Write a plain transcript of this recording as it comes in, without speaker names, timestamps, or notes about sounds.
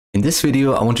In this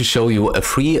video, I want to show you a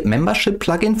free membership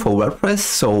plugin for WordPress,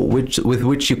 so with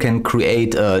which you can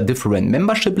create different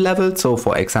membership levels. So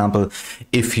for example,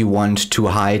 if you want to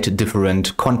hide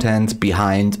different content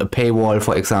behind a paywall,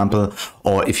 for example,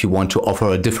 or if you want to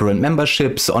offer different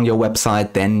memberships on your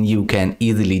website, then you can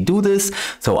easily do this.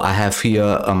 So I have here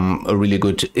a really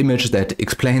good image that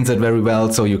explains it very well.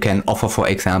 So you can offer, for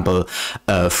example,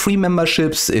 free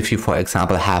memberships if you, for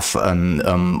example, have an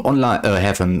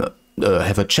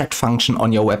have a chat function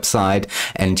on your website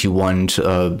and you want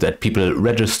that people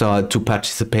register to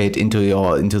participate into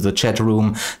the chat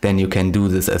room, then you can do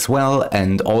this as well.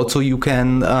 And also you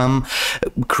can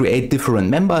create different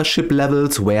membership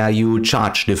levels where you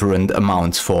charge different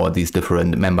amounts for these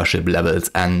different membership levels.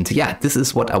 And yeah, this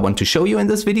is what I want to show you in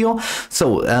this video.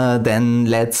 So then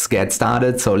let's get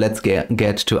started. So let's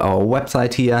get to our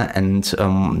website here, and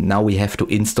now we have to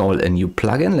install a new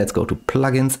plugin. Let's go to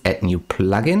plugins, add new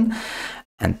plugin.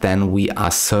 And then we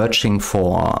are searching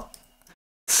for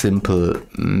simple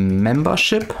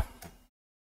membership.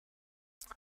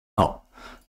 Oh,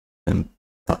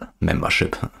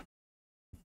 membership.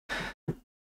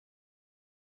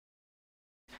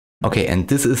 Okay, and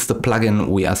this is the plugin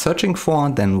we are searching for.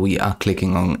 Then we are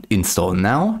clicking on install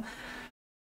now.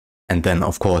 And then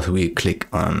of course we click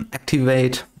on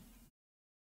activate.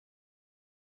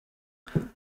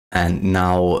 And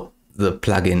now the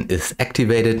plugin is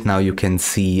activated. Now you can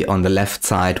see on the left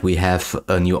side we have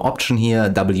a new option here,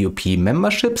 WP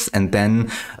memberships. And then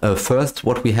first,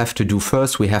 what we have to do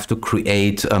first, we have to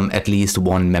create at least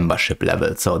one membership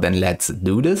level. So then let's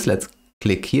do this. Let's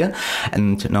click here.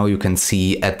 And now you can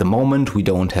see at the moment we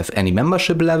don't have any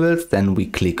membership levels. Then we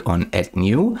click on add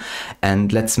new,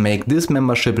 and let's make this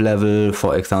membership level,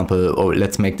 for example, or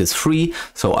let's make this free.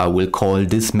 So I will call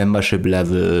this membership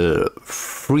level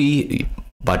free.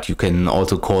 But you can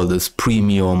also call this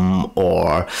premium,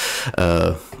 or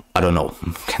I don't know,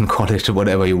 you can call it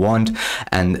whatever you want.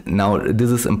 And now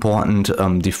this is important,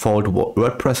 default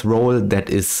WordPress role that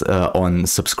is on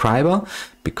subscriber,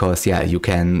 because yeah, you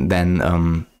can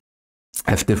then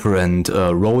have different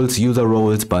roles, user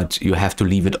roles, but you have to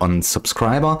leave it on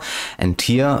subscriber. And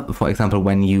here, for example,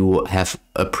 when you have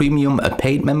a premium, a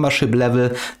paid membership level,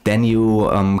 then you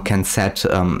can set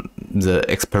the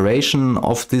expiration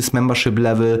of this membership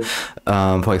level.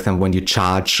 For example, when you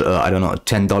charge, I don't know,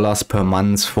 $10 per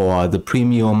month for the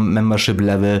premium membership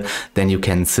level, then you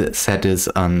can set this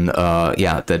on,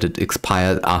 yeah, that it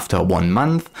expired after 1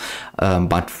 month.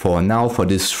 But for now, for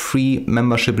this free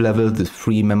membership level, this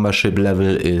free membership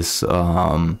level is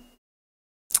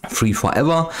free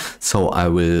forever. So I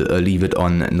will leave it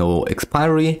on no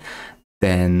expiry.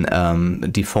 Then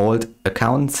default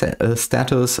account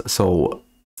status. So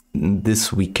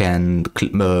this we can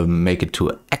make it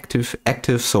to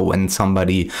active. So when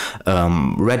somebody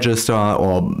register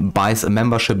or buys a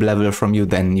membership level from you,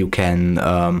 then you can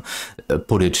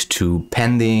put it to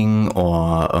pending,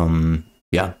 or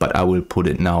yeah, but I will put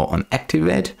it now on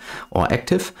activate or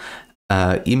active.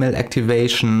 Email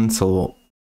activation. So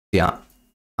yeah,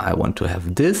 I want to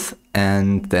have this,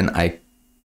 and then I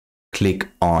click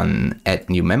on add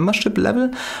new membership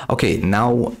level. Okay,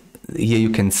 now here you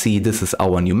can see this is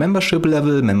our new membership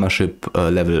level,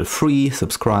 level free,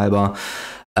 subscriber.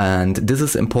 And this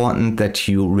is important that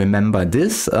you remember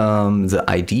this, the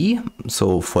ID.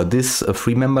 So for this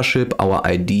free membership, our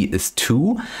ID is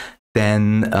 2.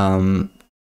 Then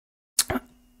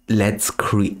let's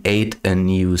create a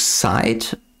new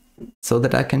site so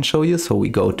that I can show you. So we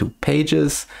go to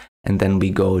pages, and then we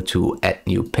go to add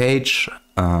new page,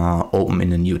 open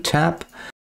in a new tab,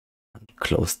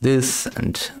 close this,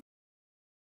 and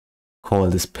call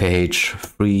this page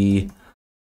free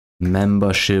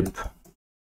membership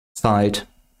site.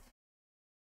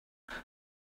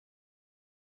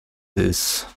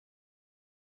 This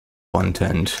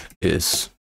content is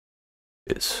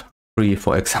free,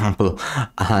 for example.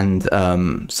 And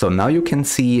so now you can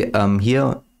see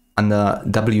here under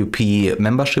WP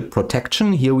membership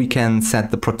protection, here we can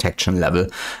set the protection level.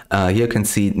 Here you can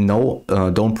see no,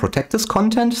 don't protect this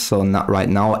content. So not right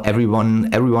now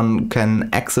everyone can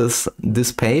access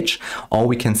this page, or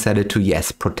we can set it to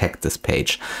yes, protect this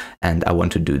page. And I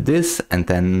want to do this, and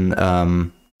then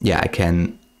yeah, I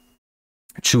can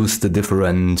choose the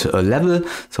different level.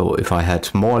 So if I had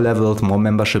more levels, more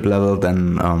membership level,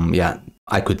 then yeah,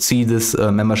 I could see this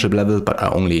membership level, but I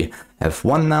only have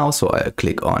 1 now. So I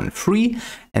click on free,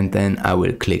 and then I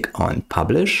will click on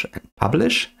publish and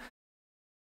publish.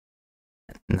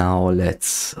 Now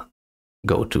let's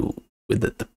go to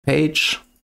visit the page.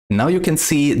 Now you can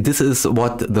see this is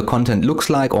what the content looks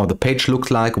like, or the page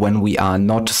looks like when we are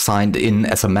not signed in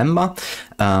as a member.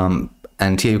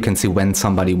 And here you can see when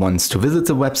somebody wants to visit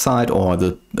the website or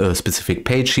the specific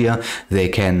page here, they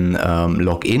can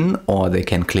log in or they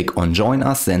can click on join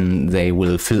us. Then they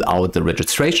will fill out the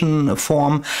registration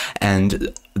form,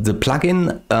 and the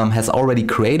plugin has already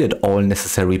created all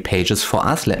necessary pages for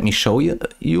us. Let me show you.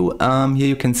 Here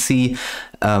you can see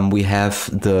we have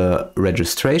the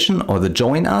registration or the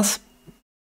join us.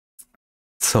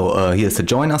 So here's the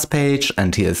join us page,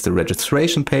 and here's the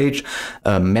registration page,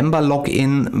 member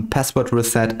login, password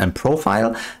reset, and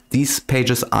profile. These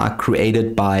pages are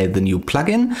created by the new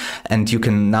plugin, and you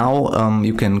can now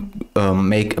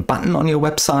make a button on your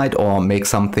website or make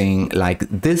something like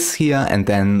this here, and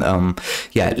then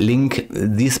link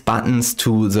these buttons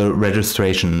to the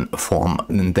registration form,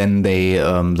 and then they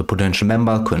the potential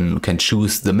member can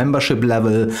choose the membership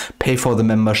level, pay for the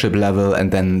membership level,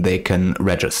 and then they can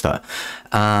register.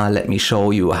 Let me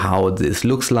show you how this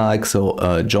looks like.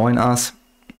 So join us.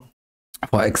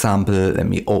 For example, let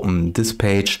me open this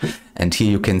page, and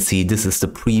here you can see this is the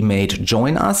pre-made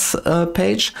join us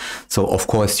page. So of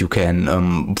course you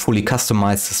can fully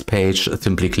customize this page.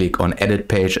 Simply click on edit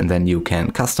page and then you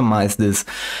can customize this.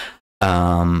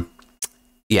 Right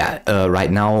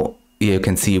now you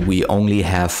can see we only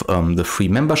have the free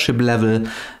membership level.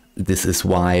 This is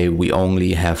why we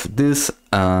only have this,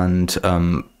 and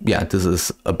this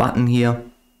is a button here.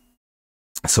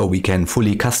 So we can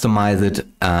fully customize it,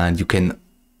 and you can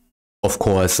of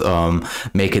course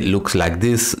make it look like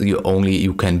this.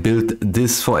 You can build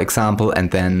this, for example, and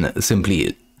then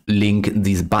simply link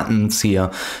these buttons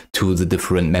here to the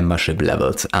different membership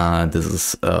levels. This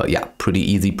is pretty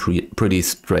easy, pretty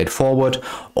straightforward.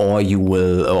 Or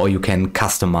you can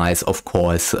customize, of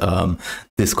course,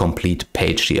 this complete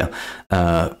page here.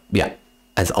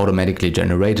 As automatically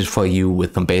generated for you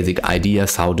with some basic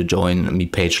ideas how the join me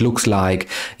page looks like.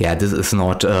 This is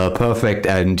not perfect,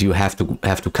 and you have to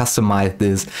customize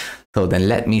this. So then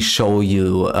let me show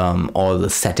you all the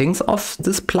settings of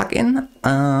this plugin.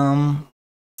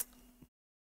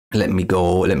 Let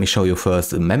me show you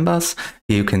first the members.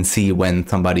 Here you can see when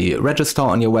somebody registers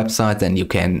on your website, then you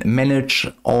can manage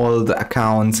all the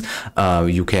accounts.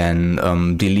 You can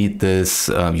delete this.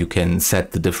 You can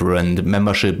set the different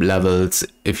membership levels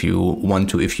if you want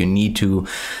to, if you need to.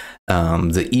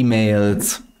 The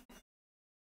emails,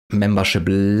 membership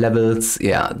levels.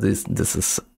 This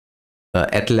is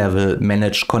ad level,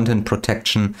 manage content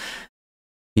protection.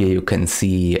 Here you can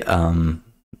see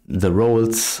the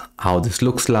roles, how this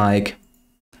looks like,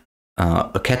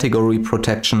 a category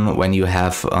protection when you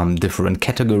have different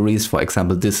categories. For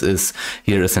example,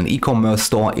 here is an e-commerce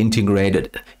store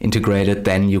integrated.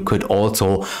 Then you could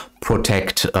also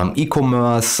protect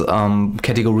e-commerce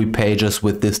category pages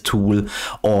with this tool,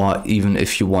 or even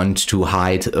if you want to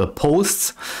hide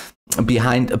posts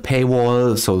behind a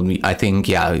paywall. So I think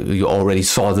you already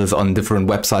saw this on different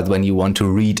websites when you want to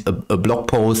read a blog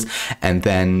post, and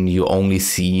then you only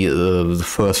see the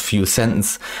first few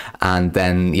sentences, and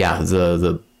then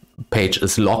the page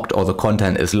is locked, or the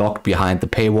content is locked behind the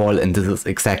paywall. And this is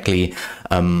exactly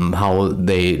how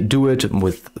they do it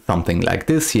with something like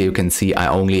this. Here you can see I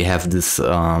only have this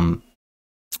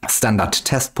standard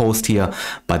test post here,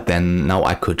 but then now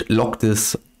I could lock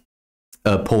this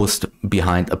post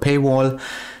behind a paywall.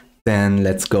 Then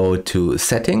let's go to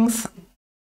settings.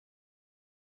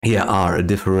 Here are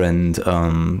different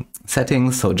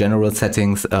settings. So general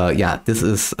settings, this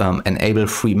is enable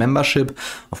free membership.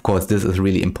 Of course, this is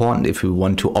really important if you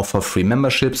want to offer free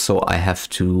membership. So I have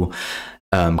to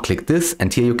click this,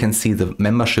 and here you can see the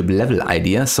membership level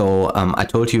idea. So I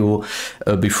told you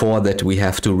before that we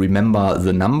have to remember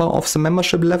the number of the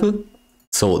membership level.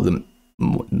 So the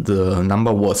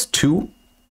number was 2.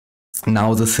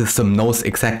 Now the system knows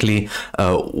exactly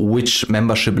which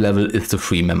membership level is the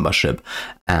free membership.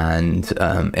 And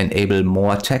enable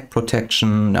more tag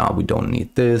protection. Now we don't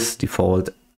need this. Default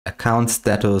account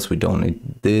status, we don't need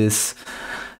this.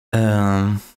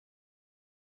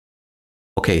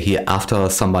 Okay, here after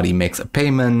somebody makes a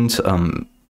payment,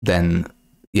 then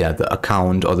the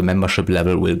account or the membership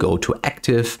level will go to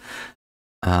active.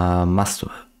 Must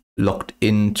logged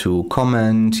into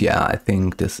comment. I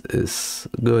think this is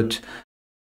good.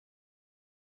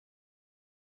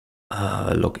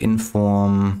 Login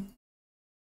form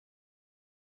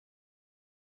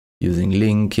using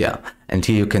link. And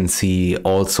here you can see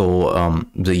also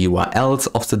the URLs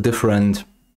of the different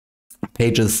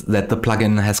pages that the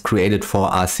plugin has created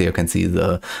for us. Here you can see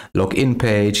the login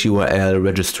page URL,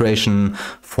 registration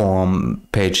form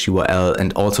page URL,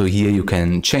 and also here you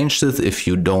can change this if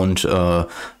you don't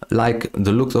like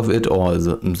the looks of it or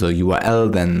the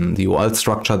URL, then the URL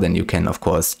structure, then you can of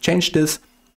course change this.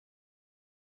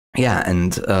 yeah,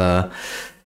 and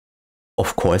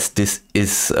of course, this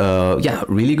is yeah,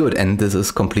 really good, and this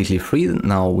is completely free.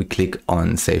 Now we click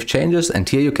on Save Changes, and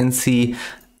here you can see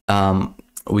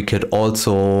we could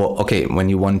also, okay, when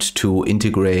you want to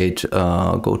integrate,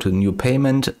 go to New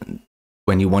Payment.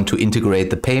 When you want to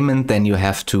integrate the payment, then you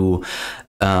have to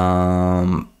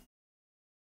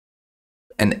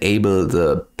enable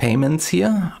the payments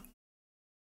here.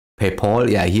 PayPal,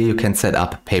 yeah, here you can set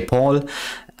up PayPal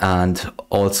and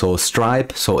also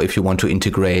Stripe. So if you want to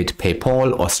integrate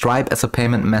PayPal or Stripe as a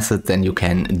payment method, then you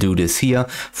can do this here.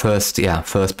 First,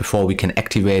 before we can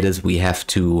activate this, we have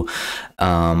to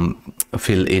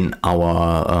fill in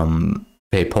our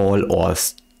PayPal or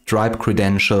Stripe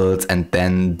credentials, and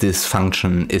then this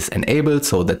function is enabled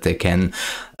so that they can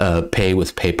pay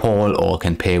with PayPal or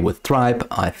can pay with Stripe.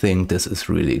 I think this is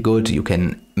really good. You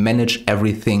can manage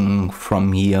everything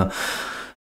from here.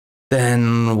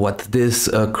 Then what this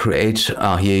create,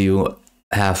 here you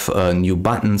have new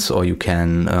buttons, or you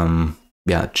can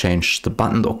change the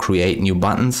button or create new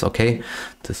buttons. Okay,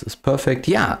 this is perfect.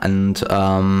 Yeah, and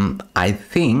I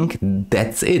think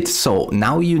that's it. So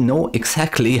now you know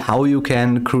exactly how you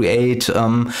can create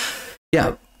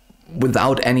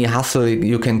without any hassle,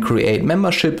 you can create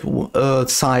membership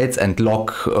sites and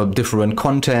log different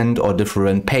content or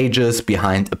different pages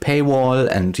behind a paywall,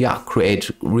 and create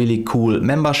really cool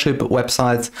membership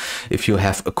websites. If you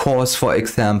have a course, for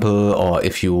example, or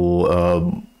if you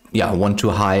want to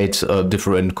hide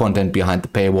different content behind the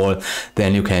paywall,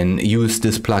 then you can use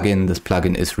this plugin. This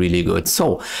plugin is really good.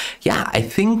 So yeah, I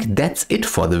think that's it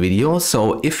for the video.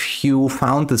 So if you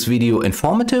found this video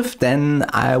informative, then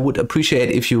I would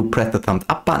appreciate if you press the thumbs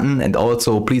up button, and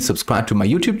also please subscribe to my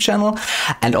YouTube channel.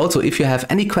 And also, if you have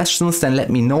any questions, then let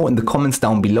me know in the comments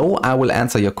down below. I will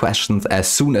answer your questions as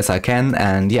soon as I can.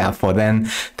 And yeah, for then,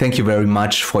 thank you very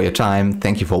much for your time.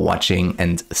 Thank you for watching,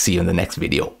 and see you in the next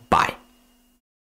video. Bye.